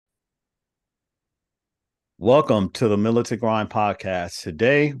Welcome to the Militant Grind podcast.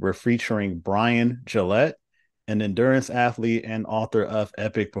 Today, we're featuring Bryan Gillette, an endurance athlete and author of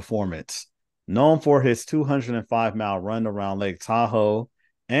Epic Performance. Known for his 205-mile run around Lake Tahoe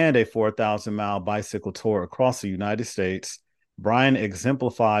and a 4,000-mile bicycle tour across the United States, Bryan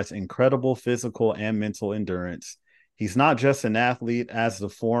exemplifies incredible physical and mental endurance. He's not just an athlete. As the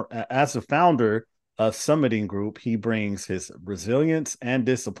founder of Summiting Group, he brings his resilience and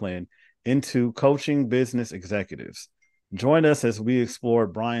discipline into coaching business executives. Join us as we explore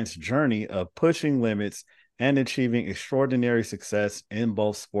Bryan's journey of pushing limits and achieving extraordinary success in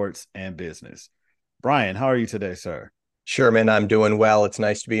both sports and business. Bryan, how are you today, sir? Sherman, I'm doing well. It's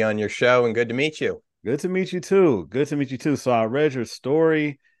nice to be on your show and good to meet you. Good to meet you too. Good to meet you too. So I read your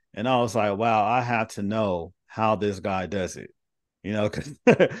story and I was like, wow, I have to know how this guy does it.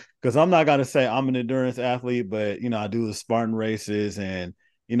 Because I'm not gonna say I'm an endurance athlete, but I do the Spartan races and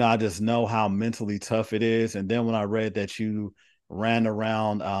I just know how mentally tough it is. And then when I read that you ran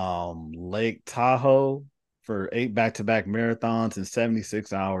around Lake Tahoe for 8 back-to-back marathons in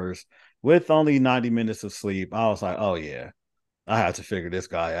 76 hours with only 90 minutes of sleep, I was like, oh yeah, I have to figure this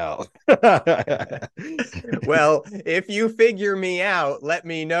guy out. Well, if you figure me out, let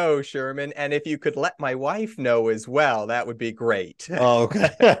me know, Sherman. And if you could let my wife know as well, that would be great. Oh, okay.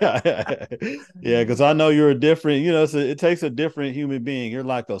 Yeah, because I know you're a different, so it takes a different human being. You're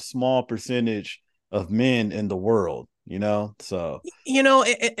like a small percentage of men in the world, so.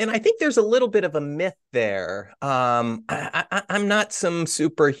 And I think there's a little bit of a myth there. I'm not some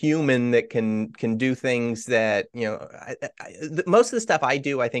superhuman that can do things that, most of the stuff I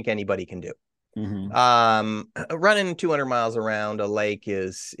do, I think anybody can do. Mm-hmm. Running 200 miles around a lake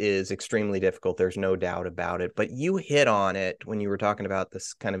is extremely difficult. There's no doubt about it. But you hit on it when you were talking about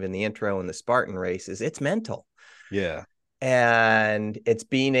this kind of in the intro and the Spartan races. It's mental. Yeah. And it's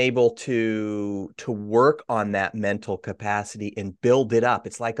being able to work on that mental capacity and build it up.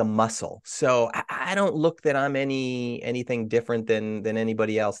 It's like a muscle. So I don't look that I'm anything different than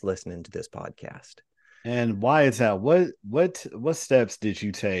anybody else listening to this podcast. And why is that? What steps did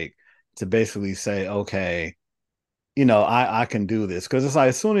you take to basically say, okay, I can do this? Because it's like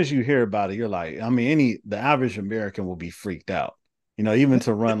as soon as you hear about it, you're like, I mean, the average American will be freaked out. Even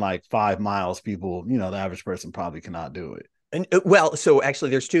to run like 5 miles, people, the average person probably cannot do it. And well, so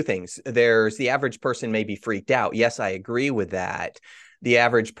actually, there's two things. There's the average person may be freaked out. Yes, I agree with that. The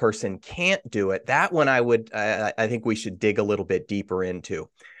average person can't do it. That one I think we should dig a little bit deeper into.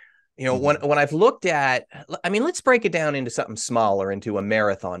 When I've looked at, I mean, let's break it down into something smaller, into a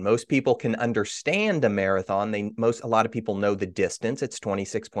marathon. Most people can understand a marathon. A lot of people know the distance. It's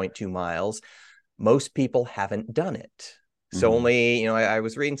 26.2 miles. Most people haven't done it. So only, I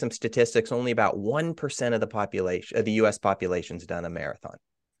was reading some statistics, only about 1% of the population, of the US population's done a marathon.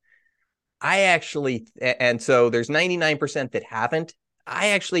 And so there's 99% that haven't. I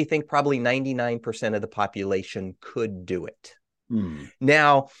actually think probably 99% of the population could do it.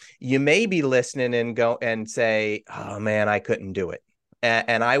 Now, you may be listening and go and say, oh man, I couldn't do it.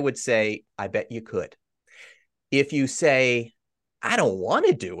 And I would say, I bet you could. If you say, I don't want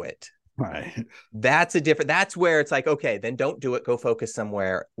to do it, right. That's where it's like, okay, then don't do it. Go focus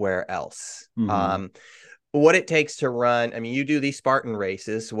somewhere else. What it takes to run, I mean, you do these Spartan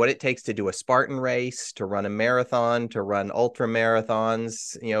races, what it takes to do a Spartan race, to run a marathon, to run ultra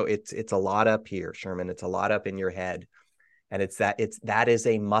marathons, it's a lot up here, Sherman. It's a lot up in your head. And that is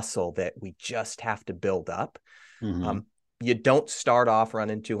a muscle that we just have to build up. You don't start off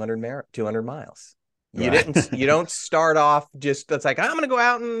running 200 miles. You don't start off it's like, I'm going to go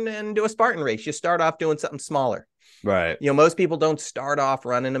out and do a Spartan race. You start off doing something smaller. Right. Most people don't start off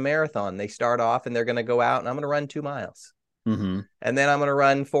running a marathon. They start off and they're going to go out and I'm going to run 2 miles. And then I'm going to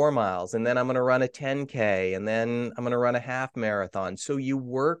run 4 miles. And then I'm going to run a 10K. And then I'm going to run a half marathon. So you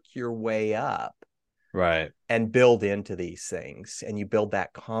work your way up. Right. And build into these things. And you build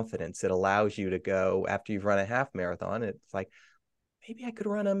that confidence that allows you to go after you've run a half marathon. It's like, maybe I could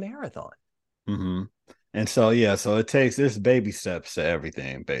run a marathon. And so, yeah, so there's baby steps to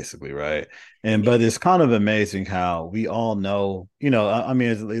everything, basically, right? But it's kind of amazing how we all know, I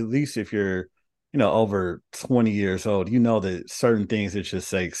mean, at least if you're, over 20 years old, that certain things it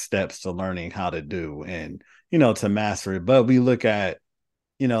just takes steps to learning how to do and, to master it. But we look at,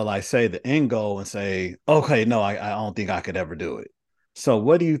 like say the end goal and say, okay, no, I don't think I could ever do it. So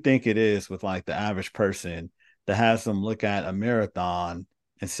what do you think it is with like the average person that has them look at a marathon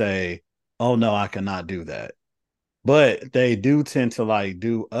and say, oh no, I cannot do that. But they do tend to like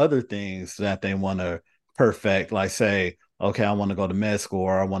do other things that they want to perfect, like say, okay, I want to go to med school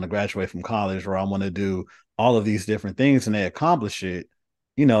or I want to graduate from college or I want to do all of these different things and they accomplish it.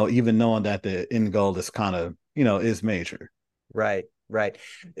 even knowing that the end goal is kind of, is major. Right, right.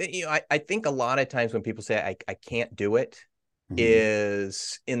 I think a lot of times when people say I can't do it, Mm-hmm.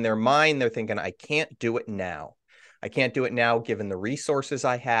 is in their mind, they're thinking, I can't do it now. I can't do it now, given the resources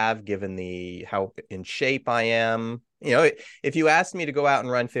I have, given the how in shape I am. If you asked me to go out and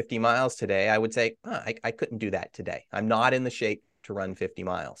run 50 miles today, I would say, I couldn't do that today. I'm not in the shape to run 50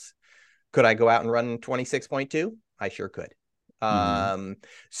 miles. Could I go out and run 26.2? I sure could. Mm-hmm. Um,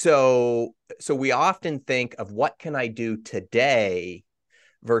 so we often think of what can I do today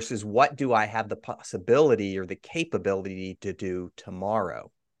versus what do I have the possibility or the capability to do tomorrow. Mm.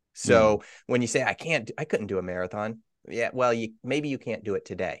 So when you say I couldn't do a marathon, yeah, well, maybe you can't do it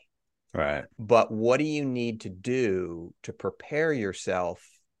today, Right. but what do you need to do to prepare yourself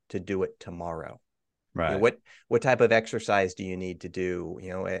to do it tomorrow? Right. What type of exercise do you need to do,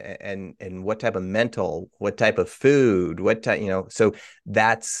 and what type of what type of food, what type, so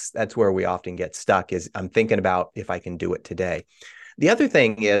that's where we often get stuck, is I'm thinking about if I can do it today. The other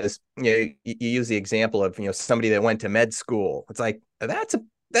thing is, you use the example of, somebody that went to med school. It's like, that's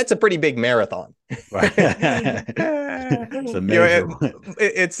a pretty big marathon. Right. It's a major one.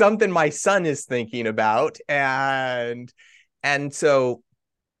 It's something my son is thinking about, and so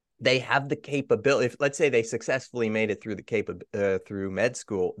they have the capability. If let's say they successfully made it through through med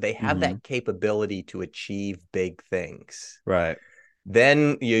school, they have Mm-hmm. that capability to achieve big things. Right.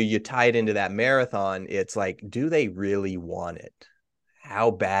 Then you tie it into that marathon. It's like, do they really want it?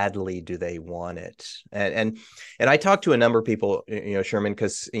 How badly do they want it? And I talked to a number of people, Sherman,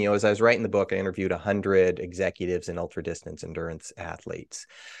 because as I was writing the book, I interviewed 100 executives and ultra distance endurance athletes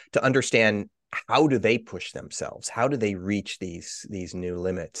to understand, how do they push themselves? How do they reach these new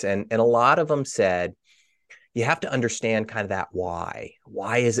limits? And a lot of them said, you have to understand kind of that why.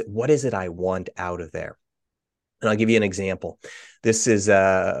 Why is it? What is it I want out of there? And I'll give you an example. This is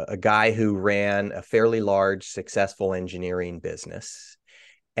a guy who ran a fairly large, successful engineering business.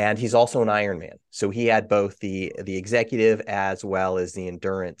 And he's also an Ironman. So he had both the executive as well as the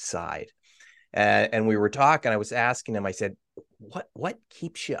endurance side. And we were talking, I was asking him, I said, what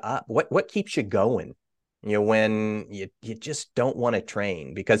keeps you up? What keeps you going? When you just don't want to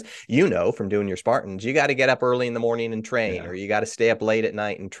train, because from doing your Spartans, you got to get up early in the morning and train, Yeah. or you got to stay up late at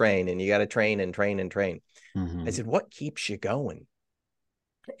night and train, and you got to train and train and train. I Mm-hmm. said, what keeps you going?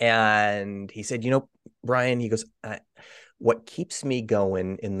 And he said, Bryan, he goes, what keeps me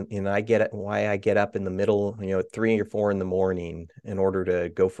going I get it, why I get up in the middle, at 3 or 4 in the morning in order to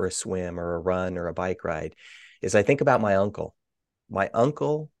go for a swim or a run or a bike ride, is I think about my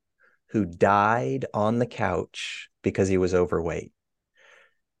uncle who died on the couch because he was overweight.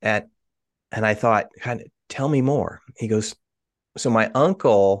 And and I thought, kind of, tell me more. He goes, so my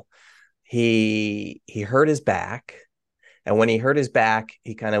uncle, he hurt his back. And when he hurt his back,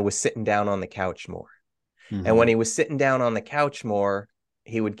 he kind of was sitting down on the couch more. And when Mm-hmm. he was sitting down on the couch more,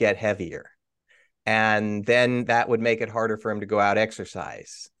 he would get heavier. And then that would make it harder for him to go out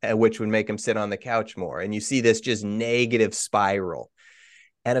exercise, which would make him sit on the couch more. And you see this just negative spiral.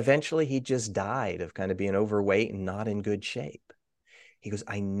 And eventually he just died of kind of being overweight and not in good shape. He goes,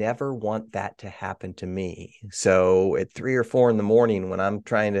 I never want that to happen to me. So at 3 or 4 in the morning, when I'm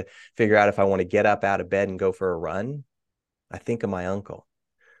trying to figure out if I want to get up out of bed and go for a run, I think of my uncle.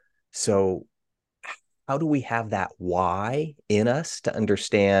 So how do we have that why in us to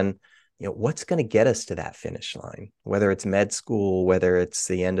understand, what's going to get us to that finish line, whether it's med school, whether it's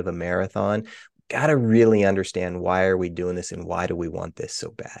the end of a marathon? Got to really understand, why are we doing this and why do we want this so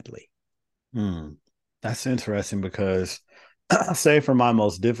badly? Hmm. That's interesting because say for my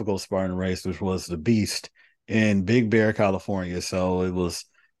most difficult Spartan race, which was the Beast in Big Bear, California. So it was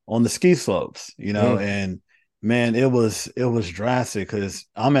on the ski slopes, Mm. and man, it was drastic because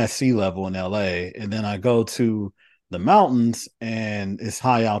I'm at sea level in LA, and then I go to the mountains and it's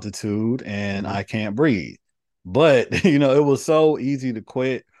high altitude and Mm-hmm. I can't breathe. But it was so easy to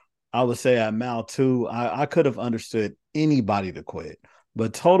quit. I would say at mile two, I could have understood anybody to quit.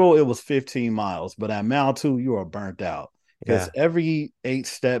 But total, it was 15 miles. But at mile two, you are burnt out because Yeah. every 8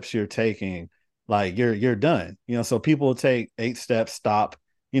 steps you're taking, like you're done. So people take 8 steps, stop,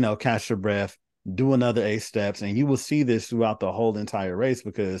 catch their breath, do another 8 steps, and you will see this throughout the whole entire race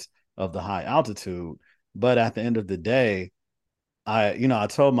because of the high altitude. But at the end of the day, I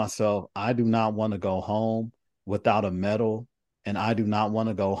told myself I do not want to go home without a medal, and I do not want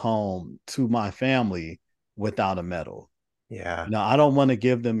to go home to my family without a medal. Yeah. I don't want to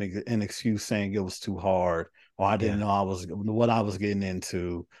give them an excuse saying it was too hard or I didn't Yeah. know I was what I was getting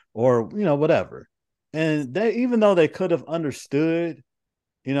into or whatever. And they, even though they could have understood,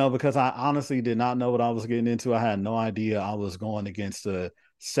 because I honestly did not know what I was getting into. I had no idea I was going against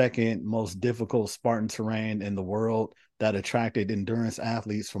second most difficult Spartan terrain in the world that attracted endurance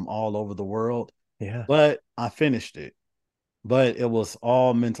athletes from all over the world. Yeah. But I finished it. But it was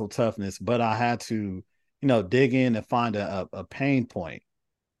all mental toughness. But I had to, dig in and find a pain point.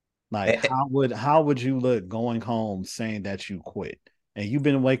 Like how would you look going home saying that you quit? And you've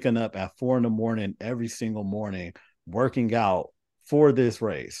been waking up at 4 in the morning every single morning, working out for this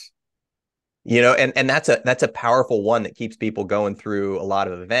race. And that's a powerful one that keeps people going through a lot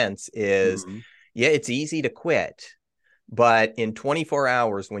of events is, Mm-hmm. yeah, it's easy to quit. But in 24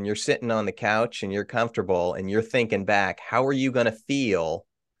 hours, when you're sitting on the couch and you're comfortable and you're thinking back, how are you going to feel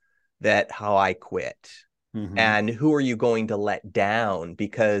that how I quit? Mm-hmm. And who are you going to let down?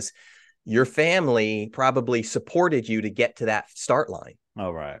 Because your family probably supported you to get to that start line.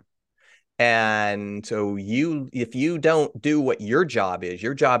 All right. And so if you don't do what your job is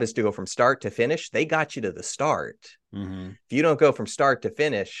to go from start to finish. They got you to the start. Mm-hmm. If you don't go from start to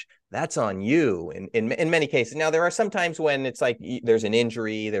finish, that's on you in many cases. Now, there are some times when it's like there's an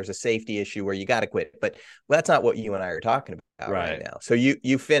injury, there's a safety issue where you got to quit, but that's not what you and I are talking about right Right. now. So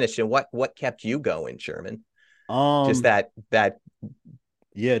you finished, and what kept you going, Sherman? Just Um, that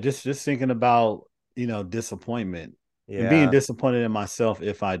yeah, just thinking about, disappointment and being yeah, disappointed in myself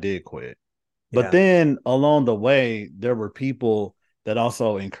if I did quit. But yeah, then along the way, there were people that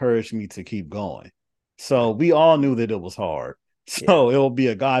also encouraged me to keep going. So good. we all knew that it was hard. Yeah, So it will be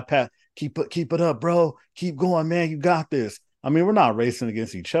a guy, Pat, keep it up, bro. Keep going, man. You got this. I mean, we're not racing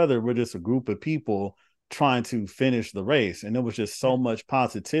against each other. We're just a group of people trying to finish the race. And it was just yeah, so much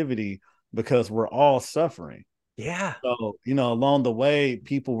positivity because we're all suffering. yeah, So, along the way,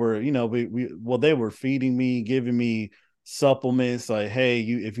 people were, they were feeding me, giving me supplements like, hey,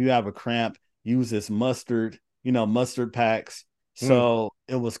 if you have a cramp, use this mustard, mustard packs. mm, So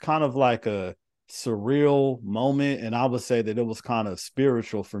it was kind of like a surreal moment. And I would say that it was kind of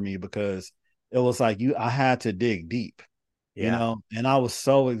spiritual for me because it was like I had to dig deep, yeah. and I was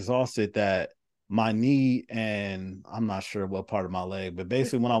so exhausted that my knee and I'm not sure what part of my leg, but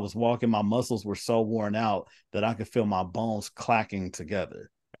basically when I was walking, my muscles were so worn out that I could feel my bones clacking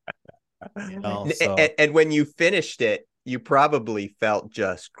together. So And when you finished it, you probably felt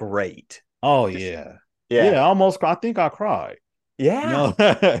just great. oh Just yeah. yeah, Yeah, I think I cried. yeah.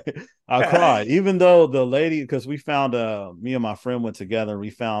 I cried. Even though the lady, because we found me and my friend went together and we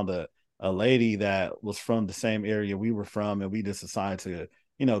found a lady that was from the same area we were from, and we just decided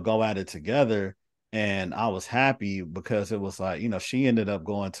to, go at it together. And I was happy because it was like, she ended up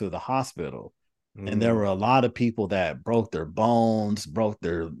going to the hospital. And there were Mm, a lot of people that broke their bones, broke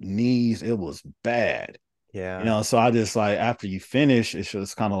their knees. It was bad. yeah. So I just like after you finish, it's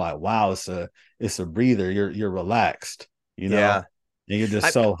just kind of like, wow, it's a breather. You're relaxed, Yeah. and you're just I,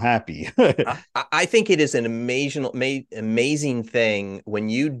 so happy. I think it is an amazing thing when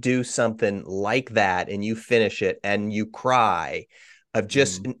you do something like that and you finish it and you cry of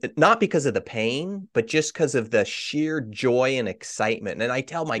just Mhm. not because of the pain, but just because of the sheer joy and excitement. And I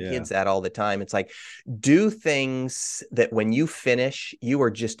tell my Yeah, kids that all the time. It's like, do things that when you finish, you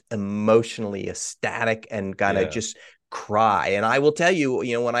are just emotionally ecstatic and gonna yeah, just cry. And I will tell you,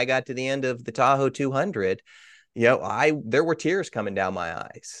 when I got to the end of the Tahoe 200, I there were tears coming down my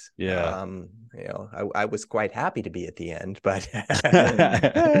eyes. yeah. I was quite happy to be at the end, but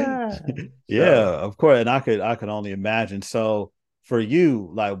Yeah, so of course. And I could only imagine. So for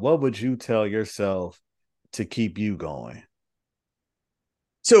you, like what would you tell yourself to keep you going?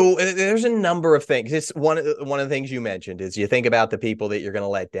 there's a number of things. It's one of the things you mentioned is you think about the people that you're going to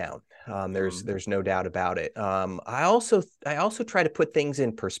let down. Mhm. There's no doubt about it. I also try to put things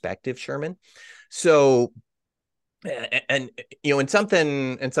in perspective, Sherman. So and in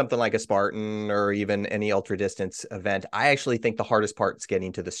something like a Spartan or even any ultra distance event, I actually think the hardest part is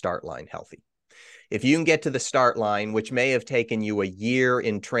getting to the start line healthy. If you can get to the start line, which may have taken you a year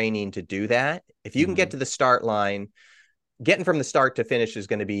in training to do that, if you can get Mhm. to the start line, getting from the start to finish is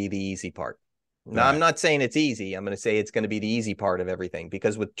going to be the easy part. Now, I'm Right. not saying it's easy. I'm going to say it's going to be the easy part of everything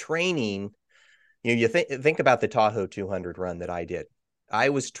because with training, you think about the Tahoe 200 run that I did. I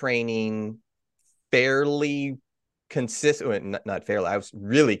was training fairly consistent, not fairly, I was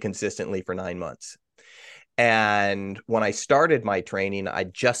really consistently for 9 months. And when I started my training, I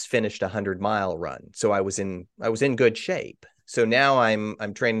just finished a 100-mile run. So I was in good shape. So now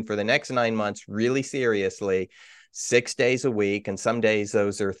I'm training for the next 9 months really seriously, 6 days a week. And some days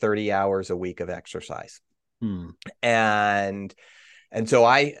those are 30 hours a week of exercise. Hmm. And so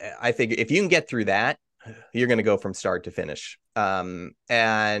I figure if you can get through that, you're going to go from start to finish.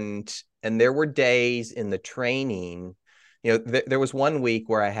 And there were days in the training, there was one week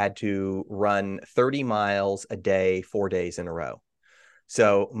where I had to run 30 miles a day, 4 days in a row.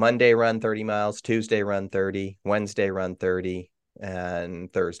 So Monday run 30 miles, Tuesday run 30, Wednesday run 30,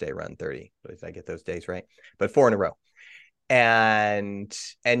 and Thursday run 30. If I get those days right, but 4 in a row. And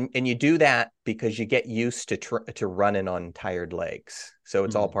you do that because you get used to running on tired legs. So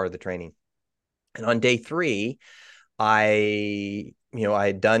it's all Mm-hmm. part of the training. And on day 3, I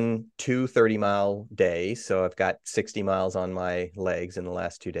had done 2 30-mile days. So I've got 60 miles on my legs in the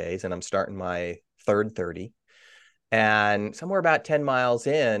last 2 days, and I'm starting my third 30. And somewhere about 10 miles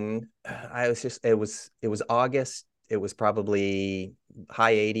in, it was August. It was probably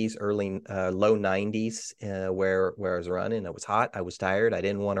high 80s, low 90s, where I was running. It was hot. I was tired. I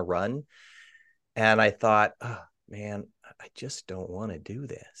didn't want to run. And I thought, oh man, I just don't want to do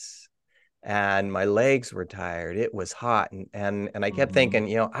this. And my legs were tired. It was hot. And I kept Mm-hmm.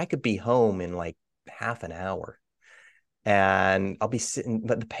 thinking, I could be home in like half an hour, and I'll be sitting,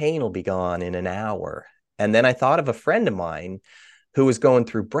 but the pain will be gone in an hour. And then I thought of a friend of mine who was going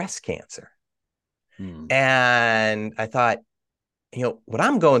through breast cancer. Mm-hmm. And I thought, what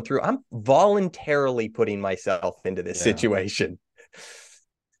I'm going through, I'm voluntarily putting myself into this Yeah. situation.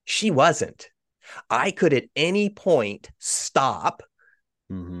 She wasn't. I could at any point stop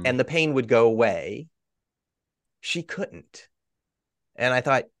Mm-hmm. and the pain would go away. She couldn't. And I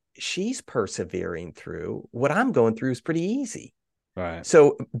thought, she's persevering through. What I'm going through is pretty easy. Right.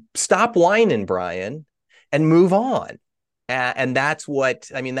 So stop whining, Bryan, and move on. And that's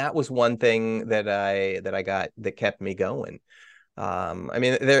that was one thing that I got that kept me going.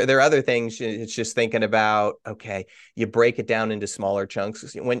 There are other things. It's just thinking about, okay, you break it down into smaller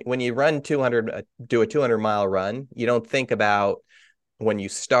chunks. When you run 200, do a 200-mile run, you don't think about when you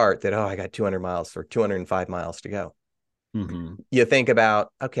start that, oh, I got 200 miles or 205 miles to go. Mm-hmm. You think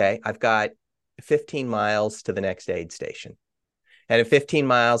about, okay, I've got 15 miles to the next aid station. And in 15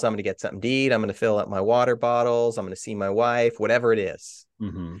 miles, I'm going to get something to eat. I'm going to fill up my water bottles. I'm going to see my wife, whatever it is.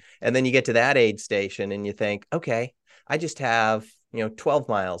 Mm-hmm. And then you get to that aid station and you think, okay, I just have, 12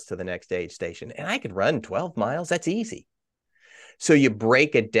 miles to the next aid station, and I could run 12 miles. That's easy. So you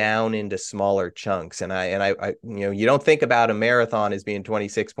break it down into smaller chunks. You don't think about a marathon as being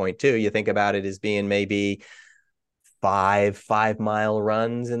 26.2. You think about it as being maybe 5 mile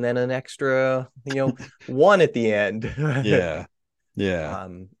runs and then an extra, one at the end. Yeah. Yeah.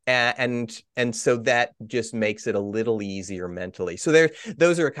 And so that just makes it a little easier mentally. So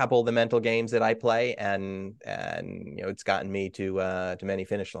those are a couple of the mental games that I play, and it's gotten me to many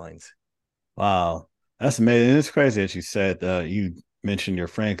finish lines. Wow. That's amazing. It's crazy that you said you mentioned your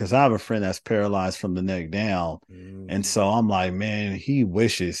friend, because I have a friend that's paralyzed from the neck down. And Mm, so I'm like, man, he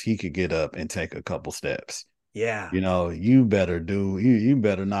wishes he could get up and take a couple steps. yeah, You better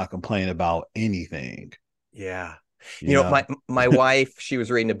not complain about anything, yeah. you know. My wife, she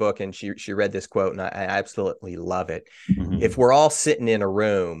was reading a book and she read this quote, and I absolutely love it. If Hmm. we're all sitting in a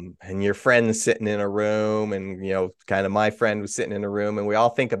room and your friend's sitting in a room, and kind of my friend was sitting in a room, and we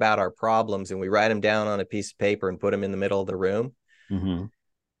all think about our problems and we write them down on a piece of paper and put them in the middle of the room, Hmm.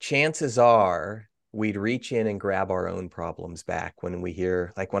 chances are we'd reach in and grab our own problems back. When I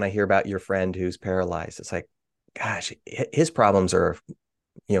hear about your friend who's paralyzed, it's like, gosh, his problems are,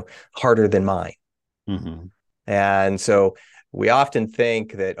 harder than mine. Hmm. And so we often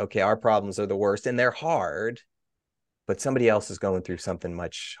think that, okay, our problems are the worst and they're hard, but somebody else is going through something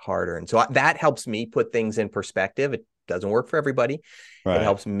much harder. And so that helps me put things in perspective. It doesn't work for everybody. It Right.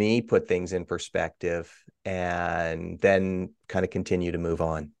 helps me put things in perspective and then kind of continue to move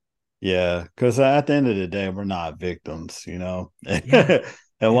on. Yeah, because at the end of the day, we're not victims, you know. Yeah. And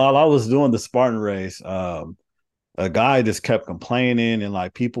Yeah. while I was doing the Spartan race, a guy just kept complaining, and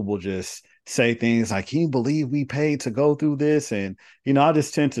like people will just say things like, "Can you believe we paid to go through this?" And I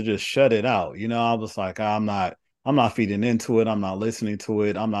just tend to just shut it out. I was like, I'm not feeding into it. I'm not listening to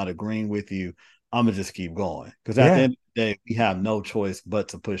it. I'm not agreeing with you. I'm gonna just keep going, because at the Yeah. end of the day, we have no choice but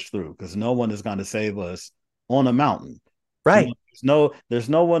to push through, because no one is going to save us on a mountain. Right. There's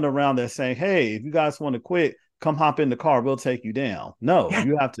no one around there saying, "Hey, if you guys want to quit, come hop in the car. We'll take you down." No, Yeah.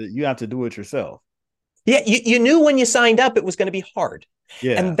 you have to do it yourself. Yeah. You knew when you signed up it was going to be hard.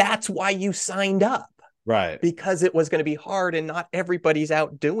 Yeah. And that's why you signed up, Right. because it was going to be hard and not everybody's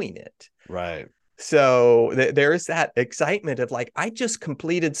out doing it. Right. So there's that excitement of like, I just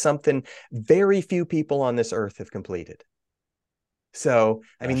completed something very few people on this earth have completed. So,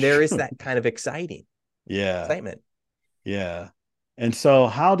 That's there is true. that kind of Yeah. excitement. Yeah. And so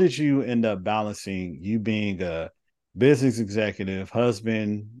how did you end up balancing you being a business executive,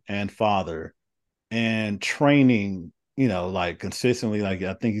 husband, and father, and training, like consistently, like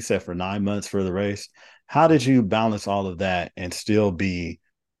I think you said for 9 months for the race? How did you balance all of that and still be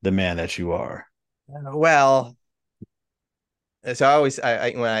the man that you are? Well, So I always,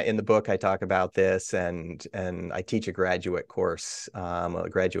 in the book, I talk about this, and I teach a graduate course, a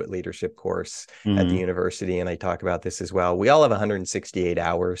graduate leadership course at the Mm-hmm. university, and I talk about this as well. We all have 168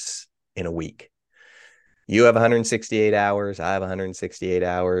 hours in a week. You have 168 hours. I have 168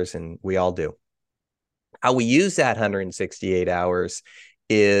 hours, and we all do. How we use that 168 hours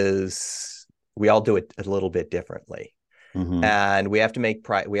is we all do it a little bit differently. Mm-hmm. And we have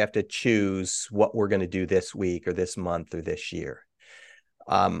to choose what we're going to do this week or this month or this year.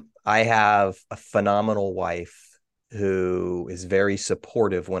 I have a phenomenal wife who is very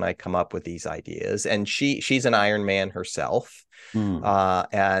supportive when I come up with these ideas, and she's an Ironman herself. Mm.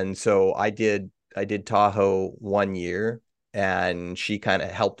 And so I did Tahoe one year, and she kind of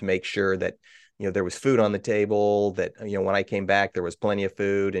helped make sure that there was food on the table, that when I came back there was plenty of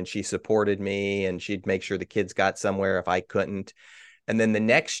food, and she supported me, and she'd make sure the kids got somewhere if I couldn't. And then the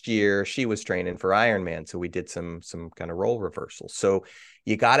next year she was training for Ironman, so we did some kind of role reversals. So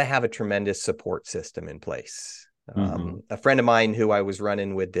you got to have a tremendous support system in place. Mm-hmm. A friend of mine who I was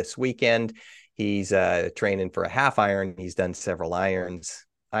running with this weekend, he's training for a half iron. He's done several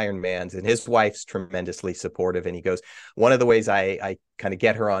Ironmans, and his wife's tremendously supportive. And he goes, one of the ways I kind of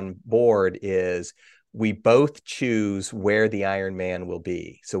get her on board is we both choose where the Ironman will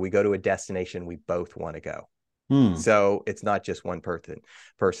be. So we go to a destination we both want to go. Mm. So it's not just one person.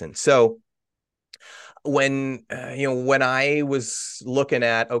 So when I was looking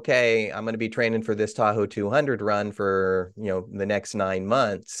at, okay, I'm going to be training for this Tahoe 200 run for the next 9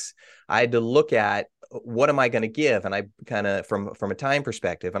 months, I had to look at what am I going to give, and I kind of from a time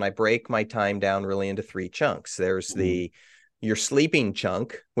perspective, and I break my time down really into three chunks. There's Mm-hmm. your sleeping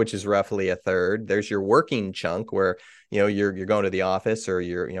chunk, which is roughly a third. There's your working chunk where you're going to the office, or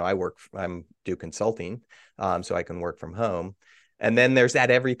I'm do consulting, so I can work from home. And then there's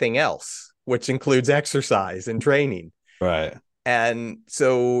that everything else, which includes exercise and training. Right. And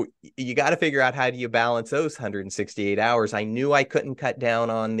so you got to figure out how do you balance those 168 hours. I knew I couldn't cut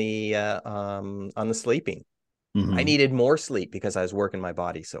down on the sleeping. I Mm-hmm. needed more sleep because I was working my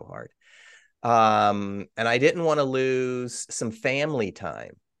body so hard. And I didn't want to lose some family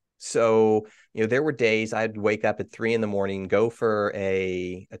time. So, there were days I'd wake up at 3 a.m, go for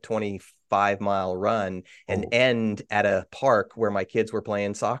a 25-mile run, and Oh. end at a park where my kids were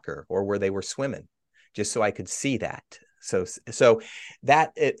playing soccer or where they were swimming, just so I could see that. So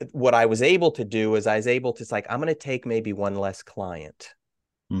what I was able to do is it's like, I'm going to take maybe one less client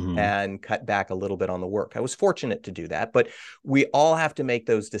Mm-hmm. and cut back a little bit on the work. I was fortunate to do that, but we all have to make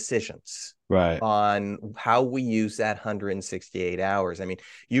those decisions Right. on how we use that 168 hours. I mean,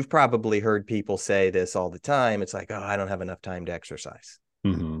 you've probably heard people say this all the time. It's like, oh, I don't have enough time to exercise.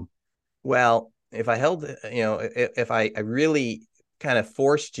 Mm-hmm. Well, if I held, if I really kind of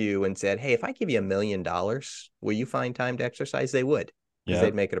forced you and said, hey, if I give you $1 million, will you find time to exercise? They would, because Yeah.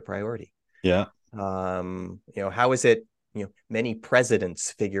 they'd make it a priority. Yeah. How is it, many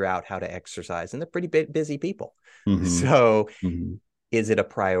presidents figure out how to exercise, and they're pretty busy people. Mm-hmm. So Mm-hmm. is it a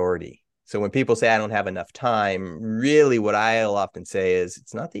priority? So when people say I don't have enough time, really what I'll often say is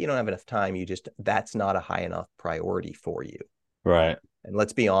it's not that you don't have enough time, that's not a high enough priority for you. Right. And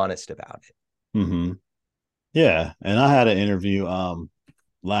let's be honest about it. Mm-hmm. Yeah. And I had an interview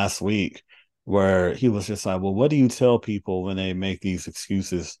last week where he was just like, well, what do you tell people when they make these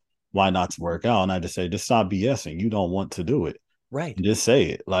excuses why not to work out? And I just say, just stop BSing. You don't want to do it. Right. And just say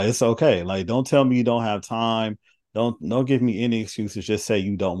it. Like, it's okay. Like, don't tell me you don't have time. Don't give me any excuses. Just say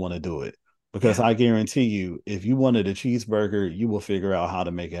you don't want to do it. Because Yeah. I guarantee you, if you wanted a cheeseburger, you will figure out how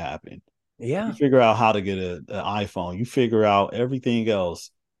to make it happen. You Yeah. figure out how to get an iPhone. You figure out everything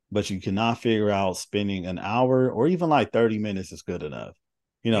else, but you cannot figure out spending an hour or even like 30 minutes is good enough.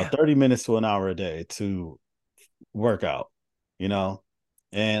 Yeah. 30 minutes to an hour a day to work out, you know?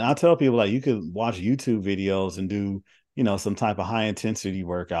 And I tell people like you could watch YouTube videos and do, some type of high intensity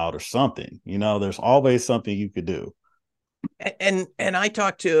workout or something. There's always something you could do. And I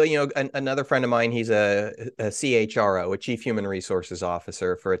talked to another friend of mine. He's a CHRO, a Chief Human Resources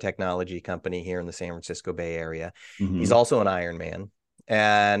Officer for a technology company here in the San Francisco Bay Area. He's Mm-hmm. also an Ironman,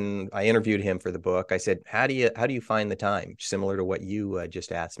 and I interviewed him for the book. I said, how do you find the time? Similar to what you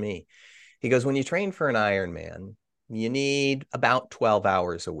just asked me. He goes, when you train for an Ironman, you need about 12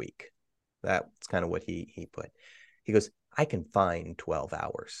 hours a week. That's kind of what he put. He goes, I can find 12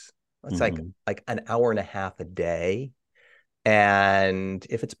 hours. That's Mm-hmm. like an hour and a half a day, and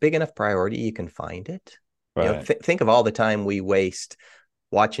if it's a big enough priority, you can find it. Right. Think of all the time we waste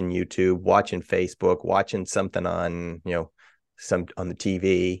watching YouTube, watching Facebook, watching something on, some on the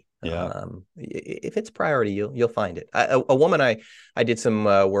TV. Yeah. If it's priority, you'll find it. A woman I did some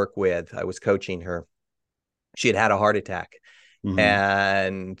work with, I was coaching her. She had had a heart attack, Mm-hmm.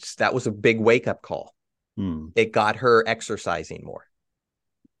 And that was a big wake-up call. Mm. It got her exercising more,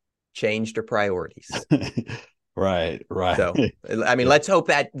 changed her priorities. Right, right. So, I mean, let's hope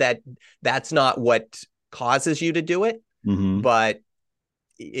that's not what causes you to do it, Mm-hmm. but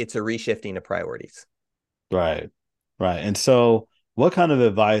it's a reshifting of priorities. Right, right. And so, what kind of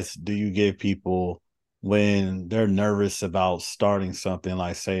advice do you give people when they're nervous about starting something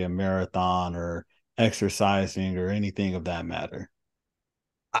like, say, a marathon or exercising or anything of that matter?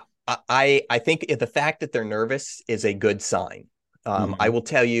 I think the fact that they're nervous is a good sign. I Mm-hmm. will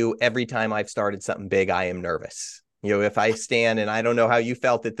tell you, every time I've started something big, I am nervous. You know, if I stand, and I don't know how you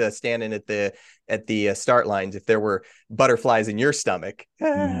felt at the standing at the start lines, if there were butterflies in your stomach,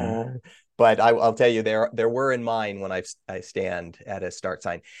 Mm-hmm. but I'll tell you, there were in mine when I stand at a start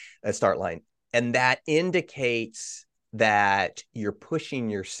line, and that indicates that you're pushing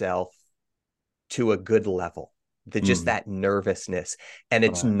yourself to a good level. Just Mm-hmm. that nervousness, and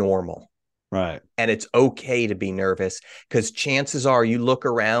it's Right, normal, right. and it's okay to be nervous, because chances are, you look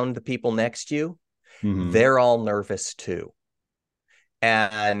around, the people next to you, Mm-hmm. they're all nervous too.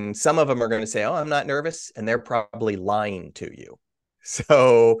 And some of them are going to say, "Oh, I'm not nervous," and they're probably lying to you.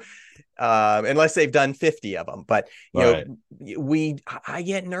 So, unless they've done 50 of them, but Right. I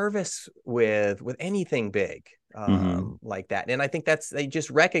get nervous with anything big, Mm-hmm. like that. And I think they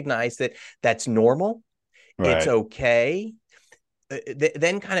just recognize that that's normal. It's Right. okay.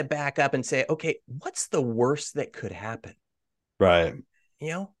 Then kind of back up and say, okay, what's the worst that could happen? Right. You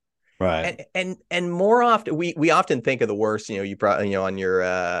know, Right. and more often, we often think of the worst. You know, you probably, on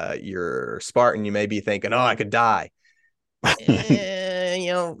your Spartan, you may be thinking, oh, I could die.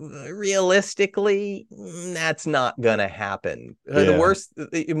 Realistically, that's not gonna happen. The Yeah. worst,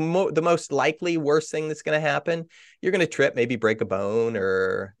 the most likely worst thing that's gonna happen, you're gonna trip, maybe break a bone,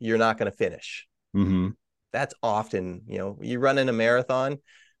 or you're not gonna finish. Mm-hmm. That's often, you run in a marathon.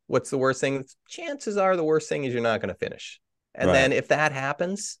 What's the worst thing? Chances are the worst thing is you're not going to finish. And Right. then if that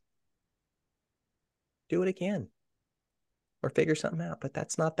happens, do it again or figure something out. But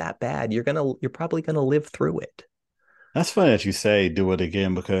that's not that bad. You're probably gonna live through it. That's funny that you say do it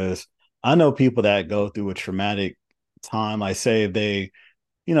again because I know people that go through a traumatic time. Like say they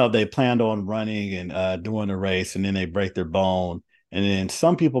planned on running and doing a race and then they break their bone. And then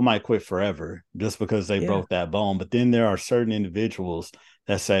some people might quit forever just because they Yeah. broke that bone. But then there are certain individuals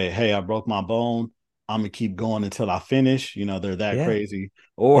that say, hey, I broke my bone. I'm gonna keep going until I finish. They're that Yeah. crazy.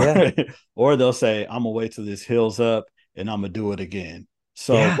 Or Yeah. or they'll say, I'm gonna wait till this heals up and I'm gonna do it again.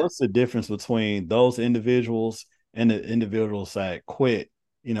 So Yeah. what's the difference between those individuals and the individuals that quit,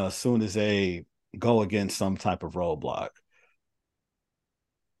 as soon as they go against some type of roadblock?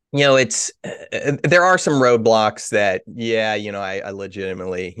 It's there are some roadblocks that, yeah, I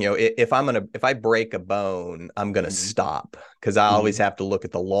legitimately, if I break a bone, I'm gonna Mm-hmm. stop, because I always Mm-hmm. have to look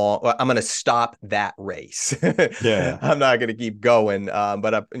at the long. I'm gonna stop that race. Yeah. I'm not gonna keep going,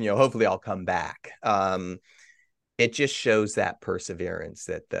 but hopefully I'll come back. It just shows that perseverance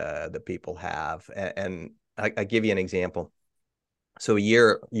that the people have. And I give you an example. So a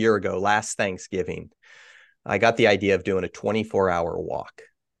year ago, last Thanksgiving, I got the idea of doing a 24-hour walk.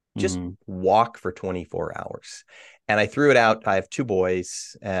 Just Mm-hmm. walk for 24 hours. And I threw it out. I have two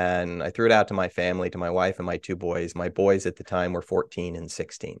boys, and I threw it out to my family, to my wife and my two boys. My boys at the time were 14 and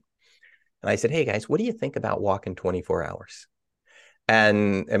 16. And I said, "Hey guys, what do you think about walking 24 hours?"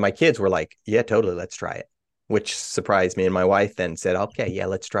 And my kids were like, "Yeah, totally, let's try it," which surprised me. And my wife then said, "Okay, yeah,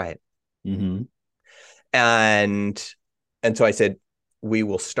 let's try it." Mm-hmm. And and so I said, "We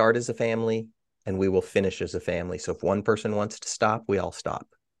will start as a family and we will finish as a family. So if one person wants to stop, we all stop.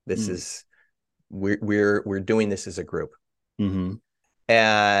 This Mm-hmm. is we're doing this as a group." Mm-hmm.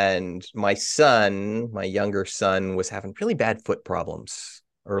 And my younger son, was having really bad foot problems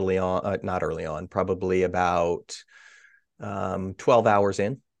early on, not early on, probably about 12 hours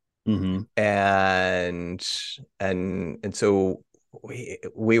in. Mm-hmm. And so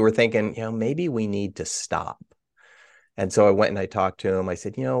we were thinking, maybe we need to stop. And so I went and I talked to him. I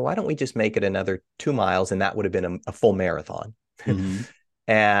said, why don't we just make it another 2 miles? And that would have been a full marathon. Mm-hmm.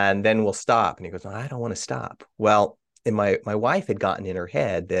 And then we'll stop. And he goes, "No, I don't want to stop." Well, and my wife had gotten in her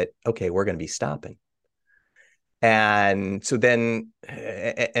head that, okay, we're going to be stopping. And so then,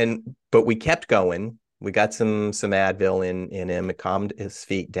 but we kept going. We got some Advil in him. It calmed his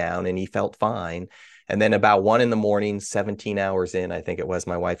feet down, and he felt fine. And then about 1 in the morning, 17 hours in, I think it was,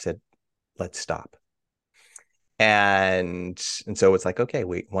 my wife said, "Let's stop." And so it's like, okay,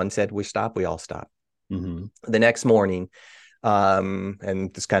 one said we stop, we all stop. Mm-hmm. The next morning,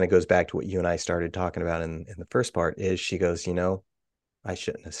 and this kind of goes back to what you and I started talking about in the first part, is she goes, "I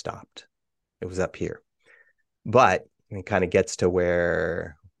shouldn't have stopped. It was up here." But it kind of gets to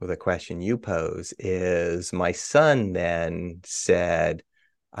where the question you pose is, my son then said,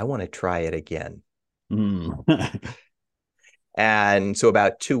 I want to try it again. Mm. And so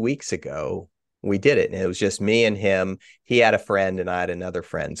about 2 weeks ago, we did it. And it was just me and him. He had a friend and I had another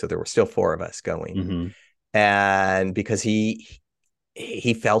friend. So there were still four of us going. Mm-hmm. And because he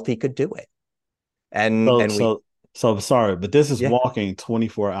felt he could do it. And So, and we so, so sorry, but this is yeah, walking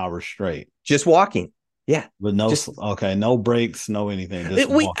 24 hours straight just walking. Yeah. with no, Just okay, no breaks, no anything, just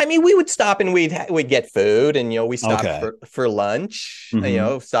we walk. I mean we would stop and we'd get food, and we stopped Okay. for lunch,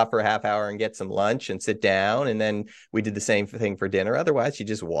 Mm-hmm. stop for a half hour and get some lunch and sit down, and then we did the same thing for dinner. Otherwise you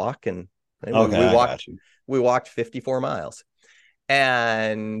just walk, and Okay, we I walked got you. 54 miles.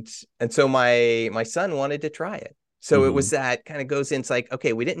 And so my son wanted to try it. So it Mm-hmm. was that kind of goes in, it's like,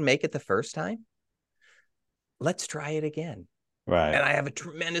 okay, we didn't make it the first time, let's try it again. Right. And I have a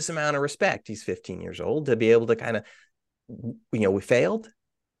tremendous amount of respect, he's 15 years old, to be able to kind of, we failed,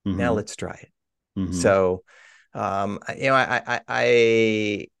 now Mm-hmm. let's try it. Mm-hmm. So I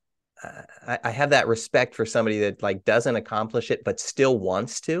have that respect for somebody that like doesn't accomplish it but still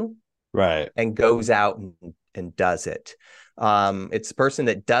wants to, Right. and goes out and does it. It's the person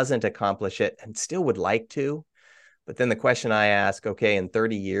that doesn't accomplish it and still would like to, but then the question I ask, okay, in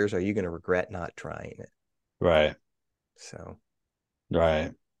 30 years, are you going to regret not trying it? Right. So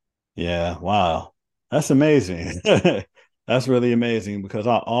Right. Yeah. Wow. That's amazing. That's really amazing because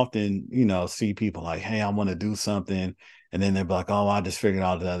I often, see people like, hey, I want to do something. And then they're like, oh, I just figured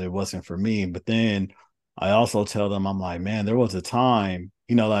out that it wasn't for me. But then I also tell them, I'm like, man, there was a time,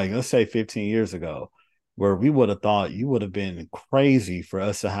 like let's say 15 years ago, where we would have thought you would have been crazy for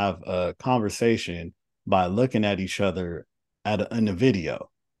us to have a conversation by looking at each other in a video.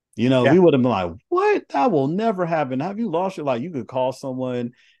 We yeah, would have been like, what? That will never happen. Have you lost your, like, you could call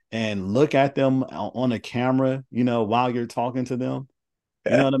someone and look at them on a camera, while you're talking to them.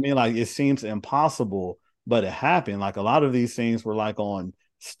 You know yeah, what I mean? Like it seems impossible, but it happened. Like a lot of these things were like on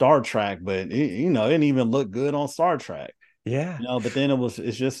Star Trek, but it didn't even look good on Star Trek. yeah. But then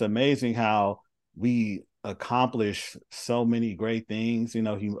it's just amazing how we accomplish so many great things,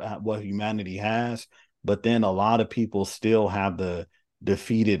 what humanity has, but then a lot of people still have the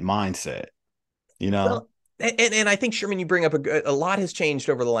defeated mindset, you know? Well, and I think, Sherman, you bring up a lot has changed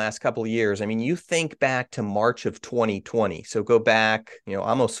over the last couple of years. I mean, you think back to March of 2020, so go back,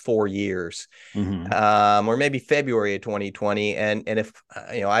 almost 4 years, Mm-hmm. or maybe February of 2020. And if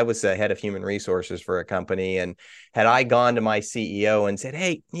I was the head of human resources for a company, and had I gone to my CEO and said,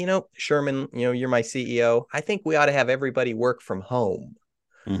 hey, Sherman, you're my CEO, I think we ought to have everybody work from home.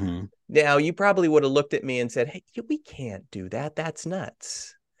 Mm-hmm. Now, you probably would have looked at me and said, hey, we can't do that. That's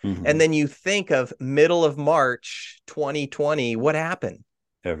nuts. And Mm-hmm. then you think of middle of March 2020, what happened?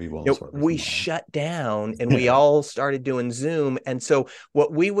 Everyone's working We from home. shut down and we Yeah. all started doing Zoom. And so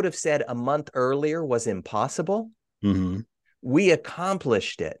what we would have said a month earlier was impossible, Mm-hmm. we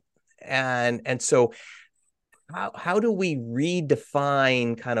accomplished it. And so how do we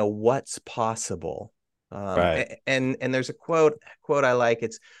redefine kind of what's possible? Right. And there's a quote I like.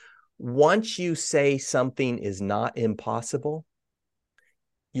 It's, once you say something is not impossible,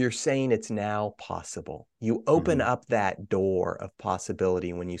 you're saying it's now possible. You open Mm-hmm. up that door of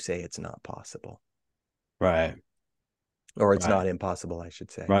possibility when you say it's not possible, Right. or it's Right. not impossible, I should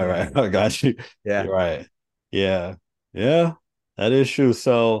say. Right. Yeah. Right. I got you. Yeah. You're right. Yeah. Yeah. That is true.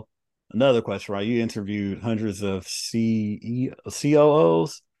 So another question, right? You interviewed hundreds of COOs.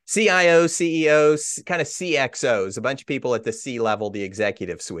 CIOs, CEOs, kind of CXOs, a bunch of people at the C level, the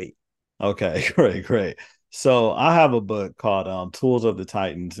executive suite. Okay, great, great. So I have a book called Tools of the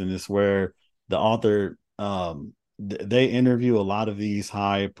Titans, and it's where the author they interview a lot of these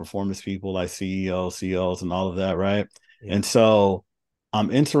high performance people like CEOs, CEOs, and all of that, right? Yeah. And so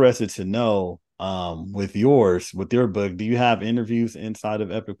I'm interested to know with your book, do you have interviews inside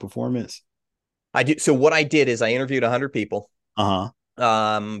of Epic Performance? I do. So what I did is I interviewed 100 people. Uh-huh.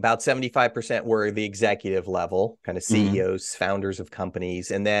 About 75% were the executive level, kind of Mm-hmm. CEOs, founders of companies.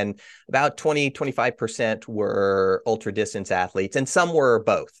 And then about 25% were ultra distance athletes, and some were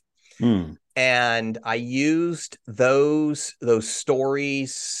both. Mm. And I used those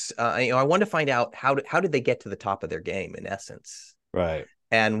stories. I wanted to find out how did they get to the top of their game, in essence, Right.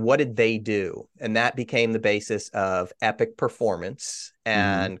 and what did they do, and that became the basis of Epic Performance,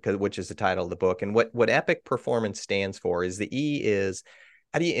 Mm-hmm. and which is the title of the book. And what Epic Performance stands for is, the E is,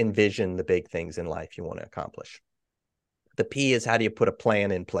 how do you envision the big things in life you want to accomplish? The P is, how do you put a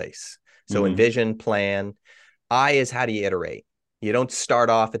plan in place? So Mm-hmm. envision, plan. I is, how do you iterate? You don't start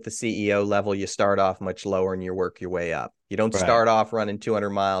off at the CEO level. You start off much lower and you work your way up. You don't Right. start off running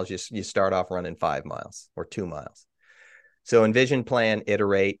 200 miles. You start off running 5 miles or 2 miles. So envision, plan,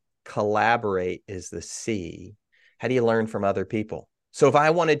 iterate, collaborate is the C. How do you learn from other people? So if I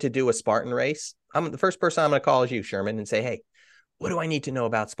wanted to do a Spartan race, the first person I'm going to call is you, Sherman, and say, hey, what do I need to know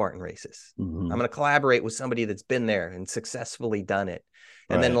about Spartan races? I'm going to collaborate with somebody that's been there and successfully done it.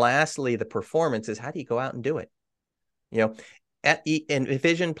 And then lastly, the performance is, how do you go out and do it?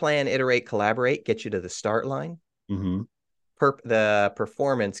 Envision, plan, iterate, collaborate, get you to the start line. The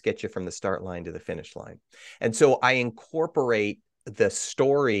performance gets you from the start line to the finish line. And so I incorporate the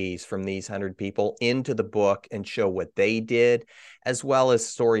stories from these 100 people into the book and show what they did, as well as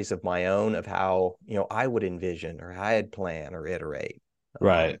stories of my own of how, I would envision or I'd plan or iterate.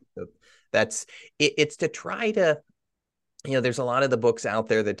 So that's it's to try to, there's a lot of the books out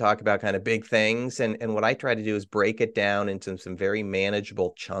there that talk about kind of big things. And what I try to do is break it down into some very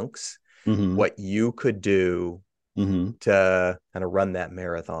manageable chunks, what you could do to kind of run that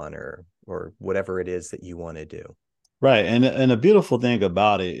marathon or whatever it is that you want to do. Right. And the beautiful thing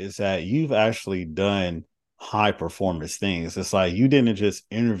about it is that you've actually done high performance things. It's like you didn't just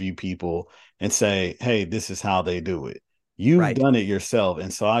interview people and say, hey, this is how they do it. You've done it yourself.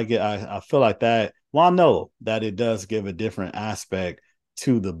 And so I feel like that. Well, I know that it does give a different aspect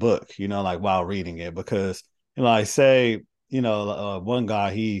to the book, like while reading it, because, I say, one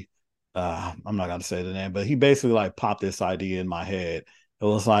guy, I'm not going to say the name, but he basically like popped this idea in my head. It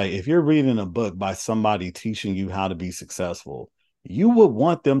was like, if you're reading a book by somebody teaching you how to be successful, you would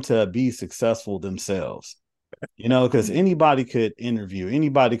want them to be successful themselves, because anybody could interview,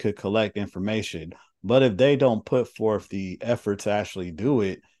 anybody could collect information. But if they don't put forth the effort to actually do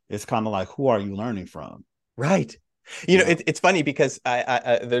it, it's kind of like, who are you learning from? Right. It's funny because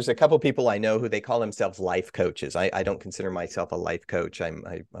there's a couple people I know who they call themselves life coaches. I don't consider myself a life coach. I'm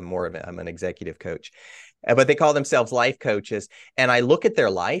more of I'm an executive coach, but they call themselves life coaches. And I look at their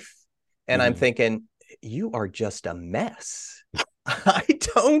life and I'm thinking, you are just a mess. I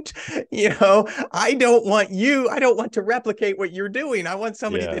don't want to replicate what you're doing. I want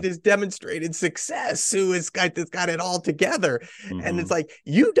somebody that has demonstrated success, who has got it all together. And it's like,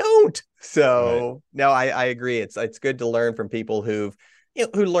 you don't. So no, I agree. It's good to learn from people who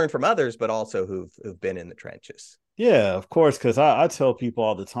learn from others, but also who've been in the trenches. Yeah, of course. Cause I tell people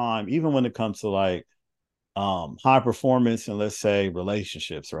all the time, even when it comes to like high performance and let's say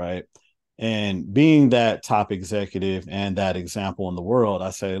relationships, right? And being that top executive and that example in the world,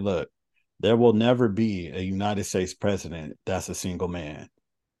 I say, look, there will never be a United States president that's a single man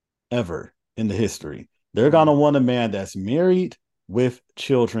ever in the history. They're going to want a man that's married with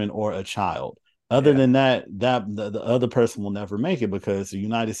children or a child. Other than that, the other person will never make it because the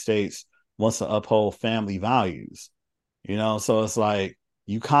United States wants to uphold family values, so it's like,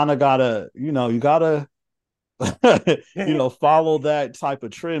 you kind of gotta, follow that type of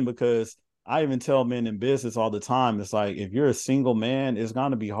trend, because I even tell men in business all the time, it's like, if you're a single man, it's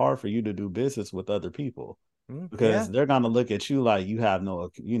going to be hard for you to do business with other people because they're going to look at you like you have no,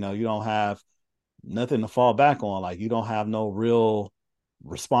 you don't have nothing to fall back on. Like you don't have no real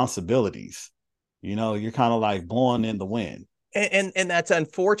responsibilities. You're kind of like blowing in the wind. And that's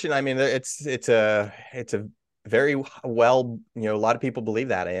unfortunate. I mean, it's a very well, a lot of people believe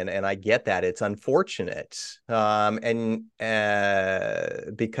that, and I get that. It's unfortunate,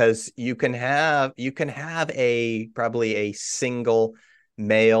 because you can have probably a single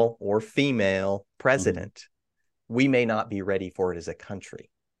male or female president. We may not be ready for it as a country.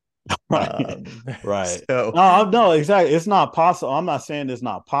 Right. Right. So no, exactly. It's not possible. I'm not saying it's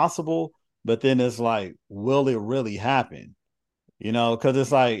not possible, but then it's like, will it really happen? Because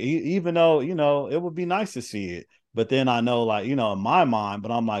it's like, even though, it would be nice to see it. But then I know, like, in my mind, but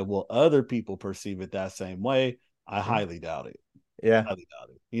I'm like, will other people perceive it that same way? I highly doubt it. Yeah. Highly doubt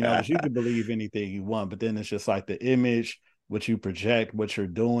it. Because you can believe anything you want, but then it's just like the image, what you project, what you're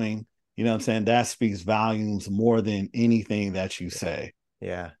doing, what I'm saying? That speaks volumes more than anything that you say.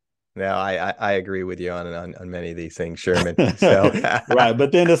 Yeah. No, I agree with you on many of these things, Sherman. So right.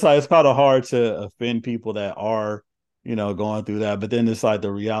 But then it's like, it's kind of hard to offend people that are, going through that. But then it's like,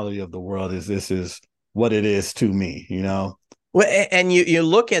 the reality of the world is, this is what it is to me, Well, and you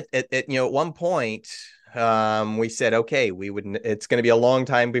look at at one point, we said, okay, it's going to be a long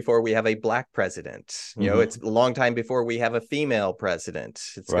time before we have a black president. It's a long time before we have a female president.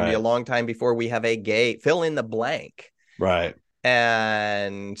 It's going to be a long time before we have a gay, fill in the blank. Right.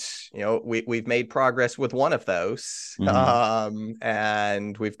 And we've made progress with one of those,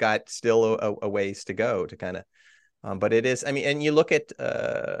 and we've got still a ways to go to kind of, but it is, I mean, and you look at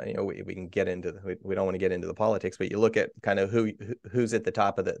we can get into we don't want to get into the politics, but you look at kind of who's at the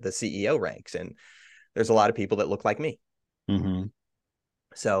top of the CEO ranks, and there's a lot of people that look like me.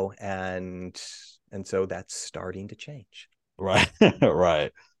 So so that's starting to change. Right.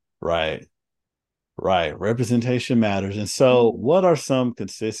 Right. Right. Right. Representation matters. And so, what are some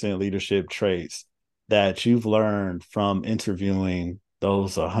consistent leadership traits that you've learned from interviewing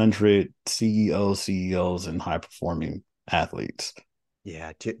those 100 CEOs and high performing athletes?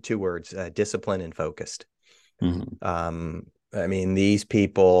 Yeah, two words: discipline and focused. Mm-hmm. I mean, these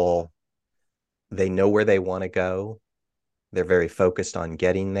people, they know where they want to go. They're very focused on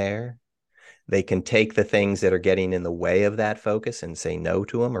getting there. They can take the things that are getting in the way of that focus and say no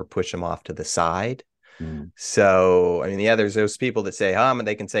to them or push them off to the side. Mm-hmm. So, I mean, yeah, there's those people that say, and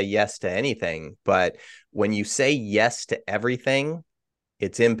they can say yes to anything. But when you say yes to everything,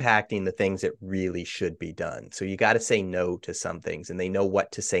 it's impacting the things that really should be done. So you got to say no to some things, and they know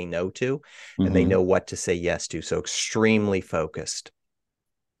what to say no to, and they Mm-hmm. know what to say yes to. So extremely focused.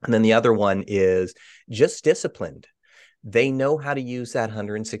 And then the other one is just disciplined. They know how to use that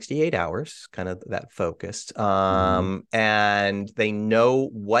 168 hours, kind of that focused, Mm-hmm. and they know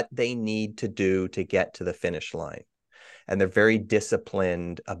what they need to do to get to the finish line. And they're very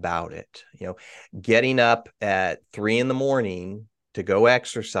disciplined about it. Getting up at 3 a.m. to go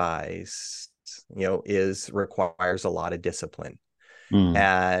exercise, requires a lot of discipline. Mm-hmm.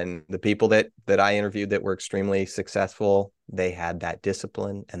 And the people that I interviewed that were extremely successful, they had that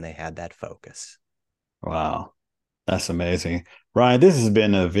discipline and they had that focus. Wow. That's amazing. Bryan, this has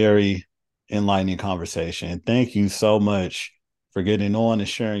been a very enlightening conversation. Thank you so much for getting on and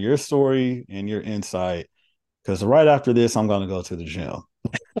sharing your story and your insight. Because right after this, I'm going to go to the gym.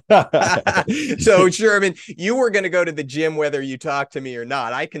 So Sherman, you were going to go to the gym whether you talk to me or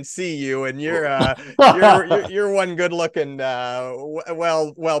not. I can see you, and you're one good looking,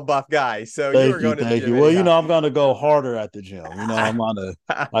 well buff guy. So you were Thank you. going to the Thank gym you. Well, anyhow. I'm going to go harder at the gym.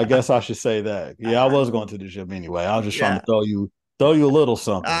 I guess I should say that. Yeah, I was going to the gym anyway. I was just trying to Yeah, throw you a little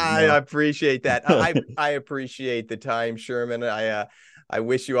something, I appreciate that. I appreciate the time, Sherman. I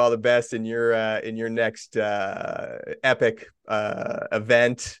wish you all the best in your next epic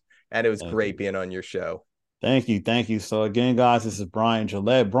event, and it was Thank great you. being on your show. Thank you. Thank you. So again, guys, this is Bryan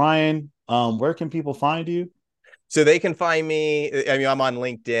Gillette. Bryan, where can people find you? So they can find me. I mean, I'm on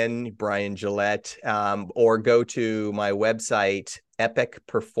LinkedIn, Bryan Gillette, or go to my website,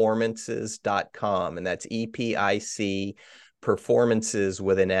 epicperformances.com. And that's EPIC performances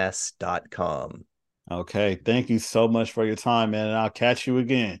with an S.com. Okay. Thank you so much for your time, man. And I'll catch you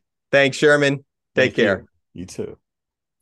again. Thanks, Sherman. Take Thank care. you. You too.